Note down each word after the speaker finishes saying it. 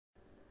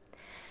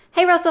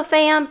Hey Russell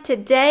fam,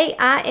 today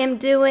I am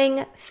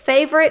doing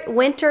favorite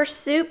winter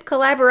soup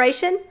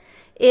collaboration.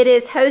 It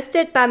is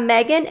hosted by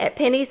Megan at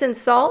Pennies and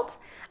Salt.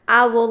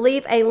 I will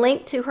leave a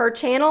link to her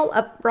channel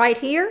up right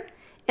here,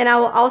 and I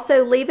will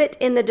also leave it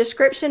in the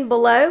description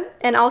below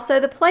and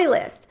also the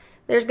playlist.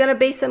 There's going to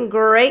be some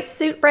great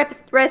soup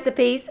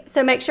recipes,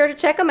 so make sure to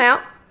check them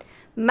out.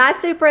 My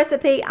soup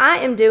recipe I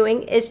am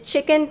doing is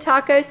chicken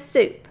taco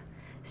soup.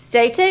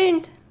 Stay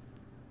tuned.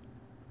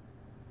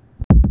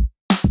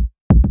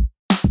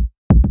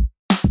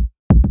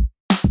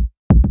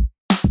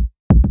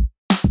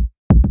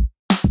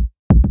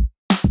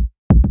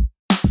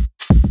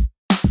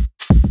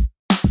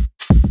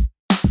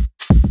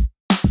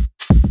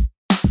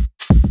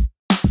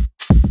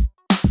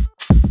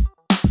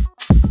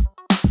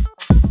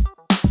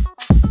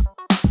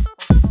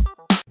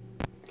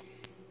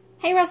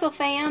 Hey Russell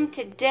fam,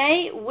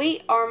 today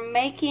we are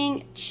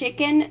making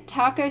chicken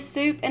taco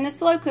soup in the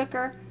slow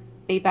cooker.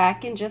 Be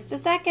back in just a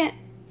second.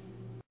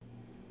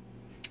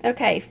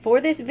 Okay,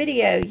 for this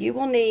video you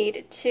will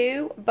need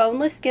 2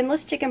 boneless,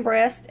 skinless chicken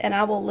breasts, and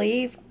I will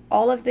leave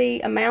all of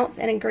the amounts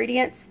and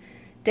ingredients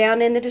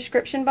down in the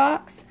description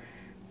box.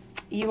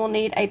 You will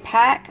need a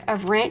pack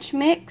of ranch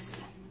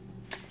mix.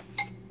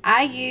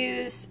 I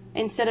use,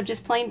 instead of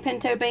just plain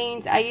pinto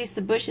beans, I use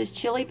the Bush's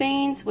chili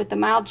beans with the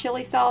mild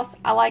chili sauce.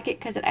 I like it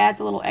because it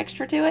adds a little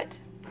extra to it.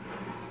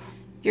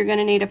 You're going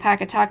to need a pack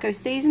of taco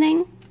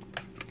seasoning.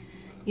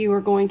 You are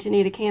going to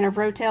need a can of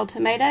Rotel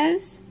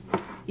tomatoes.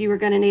 You are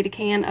going to need a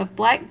can of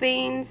black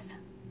beans,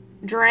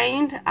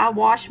 drained. I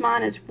wash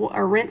mine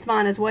or rinse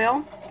mine as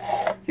well.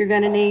 You're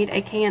going to need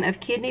a can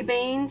of kidney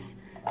beans,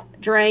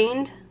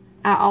 drained.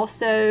 I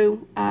also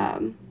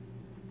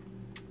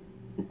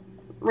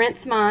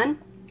rinse mine.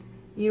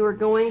 You are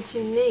going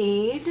to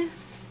need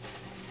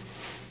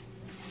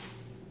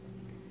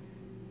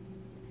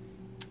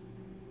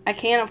a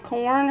can of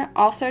corn,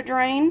 also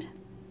drained.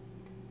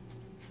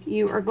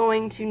 You are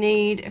going to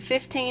need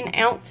 15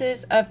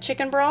 ounces of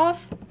chicken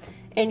broth,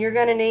 and you're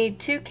going to need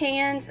 2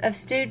 cans of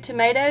stewed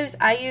tomatoes.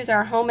 I use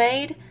our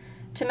homemade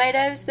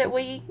tomatoes that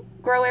we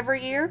grow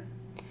every year.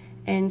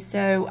 And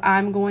so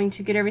I'm going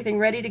to get everything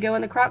ready to go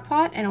in the crock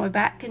pot, and I'll be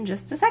back in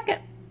just a second.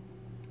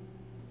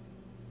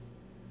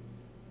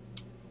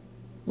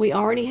 We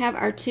already have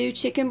our 2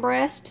 chicken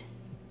breasts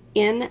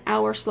in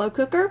our slow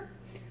cooker.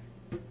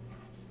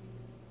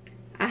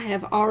 I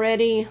have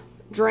already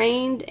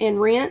drained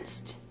and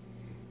rinsed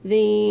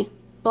the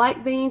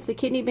black beans, the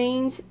kidney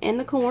beans, and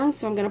the corn,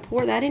 so I'm going to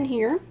pour that in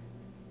here.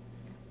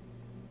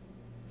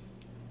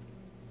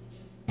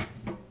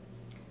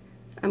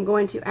 I'm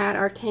going to add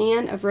our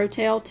can of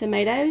Rotel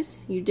tomatoes.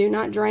 You do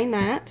not drain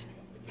that.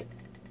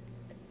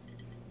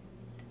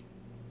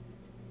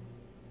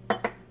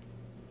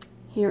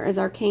 Here is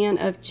our can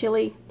of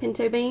Chili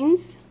Pinto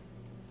Beans.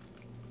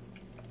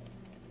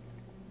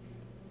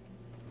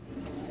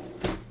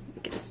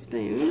 Get a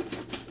spoon.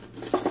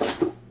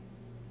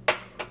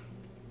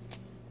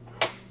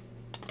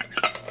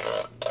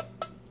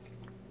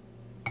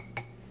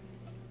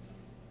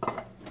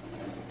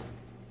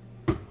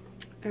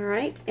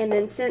 Alright, and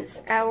then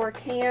since our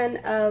can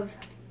of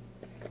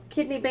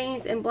kidney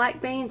beans and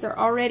black beans are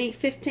already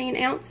 15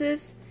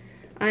 ounces,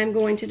 I'm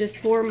going to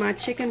just pour my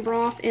chicken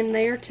broth in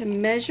there to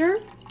measure.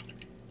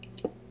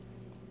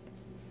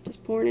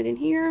 Just pouring it in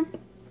here.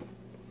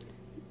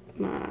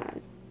 My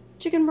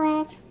chicken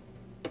broth.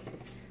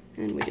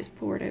 And we just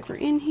pour it over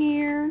in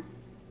here.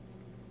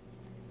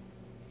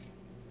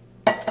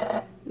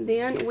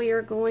 Then we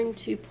are going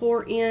to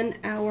pour in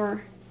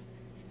our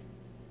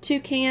 2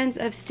 cans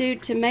of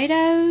stewed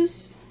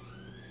tomatoes,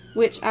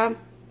 which I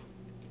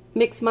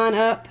mix mine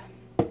up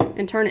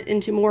and turn it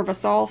into more of a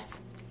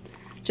sauce,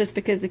 just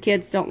because the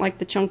kids don't like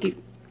the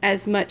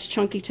as much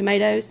chunky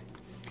tomatoes,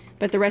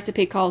 but the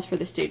recipe calls for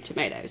the stewed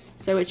tomatoes,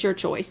 so it's your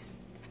choice.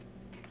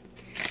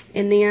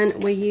 And then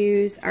we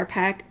use our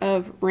pack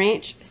of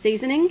ranch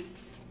seasoning,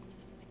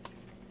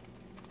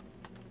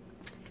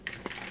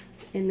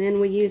 and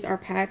then we use our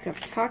pack of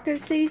taco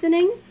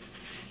seasoning,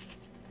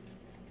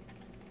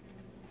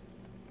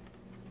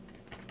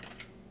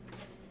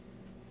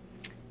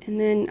 and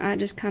then I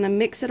just kind of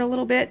mix it a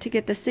little bit to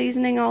get the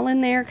seasoning all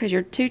in there, because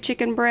your 2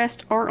 chicken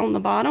breasts are on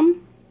the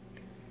bottom.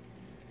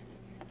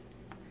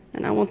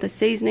 And I want the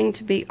seasoning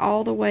to be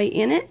all the way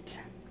in it.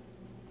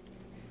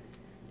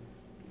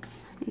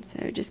 And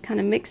so just kind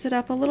of mix it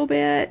up a little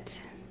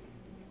bit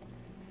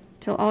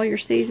till all your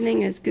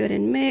seasoning is good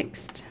and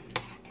mixed.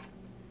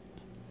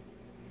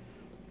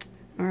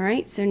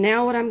 Alright, so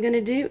now what I'm going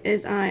to do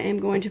is I am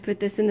going to put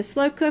this in the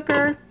slow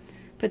cooker,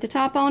 put the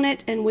top on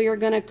it, and we are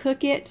going to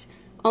cook it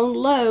on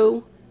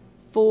low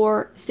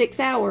for 6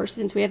 hours.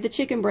 Since we have the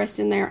chicken breast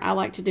in there, I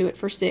like to do it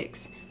for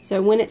 6. So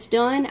when it's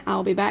done,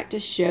 I'll be back to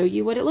show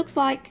you what it looks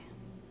like.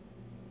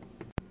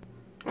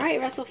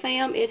 Alright Russell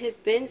fam, it has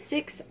been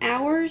 6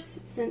 hours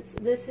since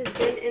this has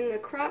been in the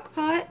crock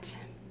pot.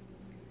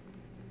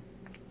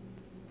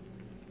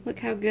 Look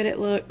how good it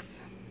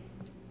looks.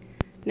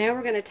 Now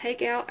we're going to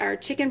take out our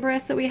chicken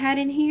breasts that we had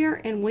in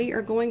here, and we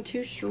are going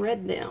to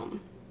shred them.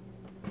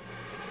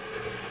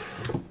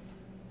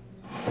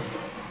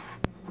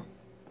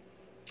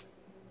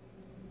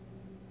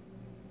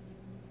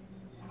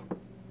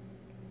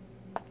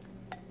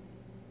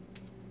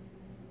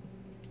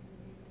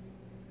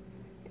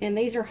 and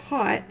these are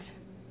hot.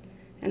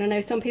 And I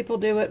know some people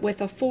do it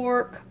with a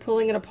fork,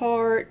 pulling it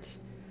apart,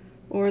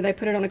 or they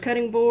put it on a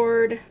cutting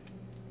board.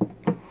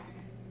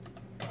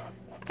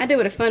 I do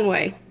it a fun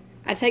way.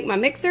 I take my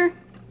mixer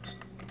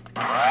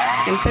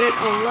and put it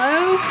on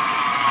low,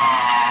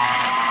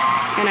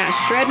 and I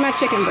shred my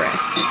chicken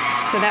breast.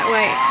 So that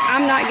way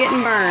I'm not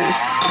getting burned.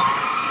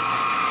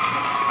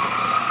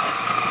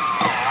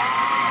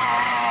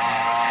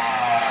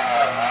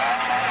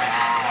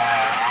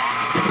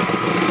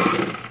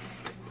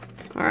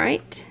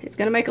 Alright, it's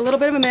going to make a little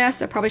bit of a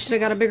mess. I probably should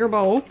have got a bigger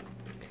bowl.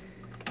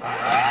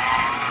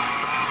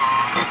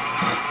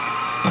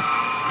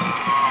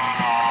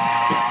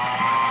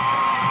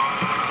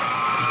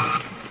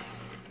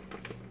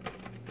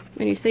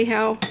 And you see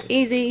how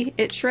easy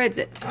it shreds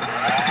it.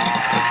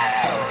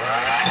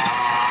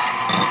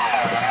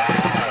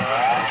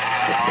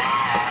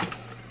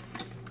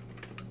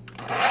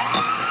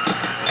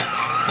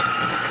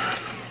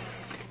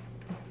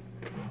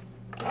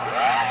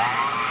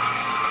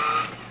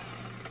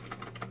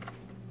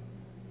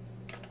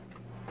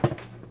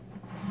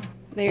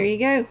 There you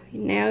go.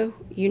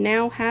 You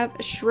now have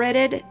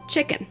shredded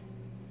chicken.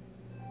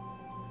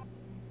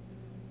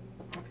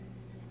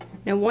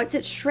 Now once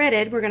it's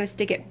shredded, we're going to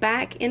stick it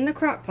back in the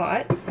crock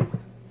pot.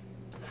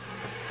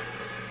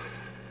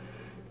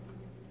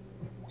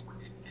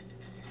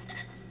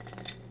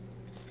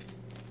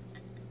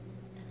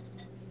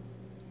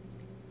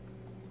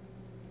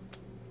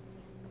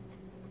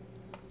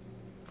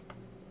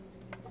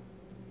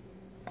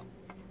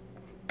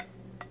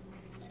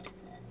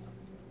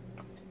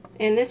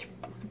 And this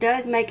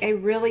does make a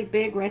really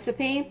big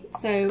recipe.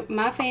 So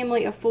my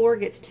family of 4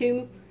 gets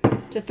 2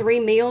 to 3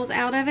 meals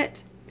out of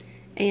it.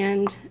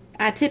 And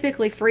I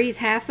typically freeze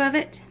half of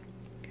it,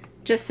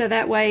 just so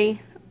that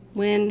way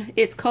when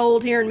it's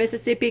cold here in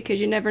Mississippi, because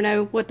you never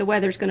know what the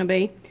weather's going to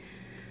be,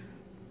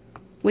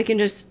 we can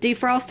just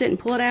defrost it and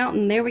pull it out,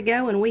 and there we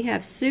go, and we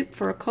have soup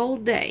for a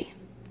cold day.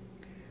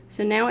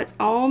 So now it's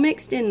all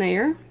mixed in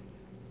there,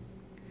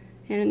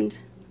 and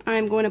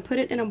I'm going to put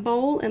it in a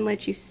bowl and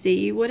let you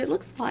see what it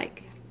looks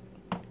like.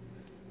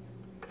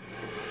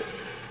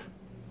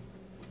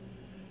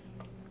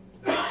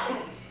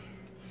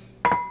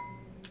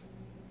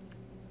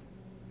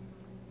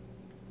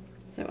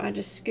 So I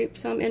just scoop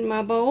some in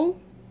my bowl,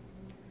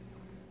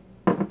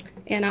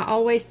 and I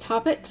always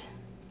top it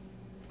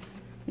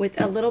with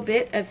a little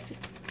bit of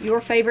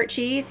your favorite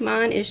cheese.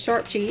 Mine is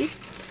sharp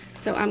cheese,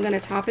 so I'm going to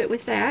top it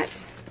with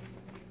that.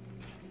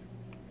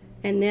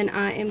 And then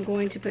I am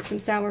going to put some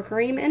sour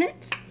cream in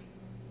it.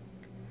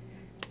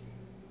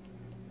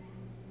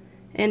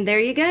 And there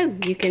you go.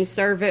 You can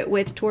serve it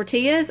with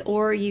tortillas,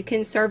 or you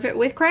can serve it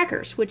with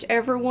crackers,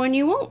 whichever one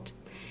you want.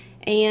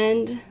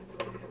 And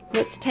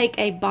let's take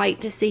a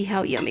bite to see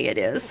how yummy it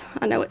is.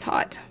 I know it's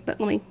hot,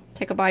 but let me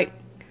take a bite.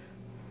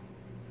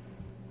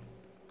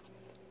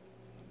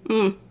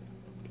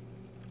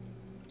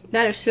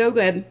 That is so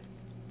good.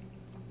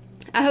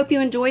 I hope you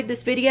enjoyed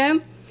this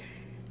video.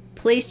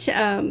 Please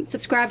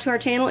subscribe to our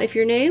channel if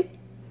you're new,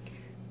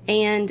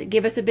 and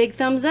give us a big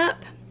thumbs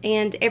up.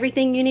 And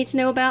everything you need to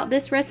know about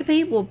this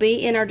recipe will be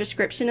in our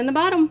description in the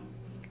bottom.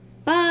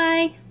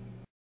 Bye!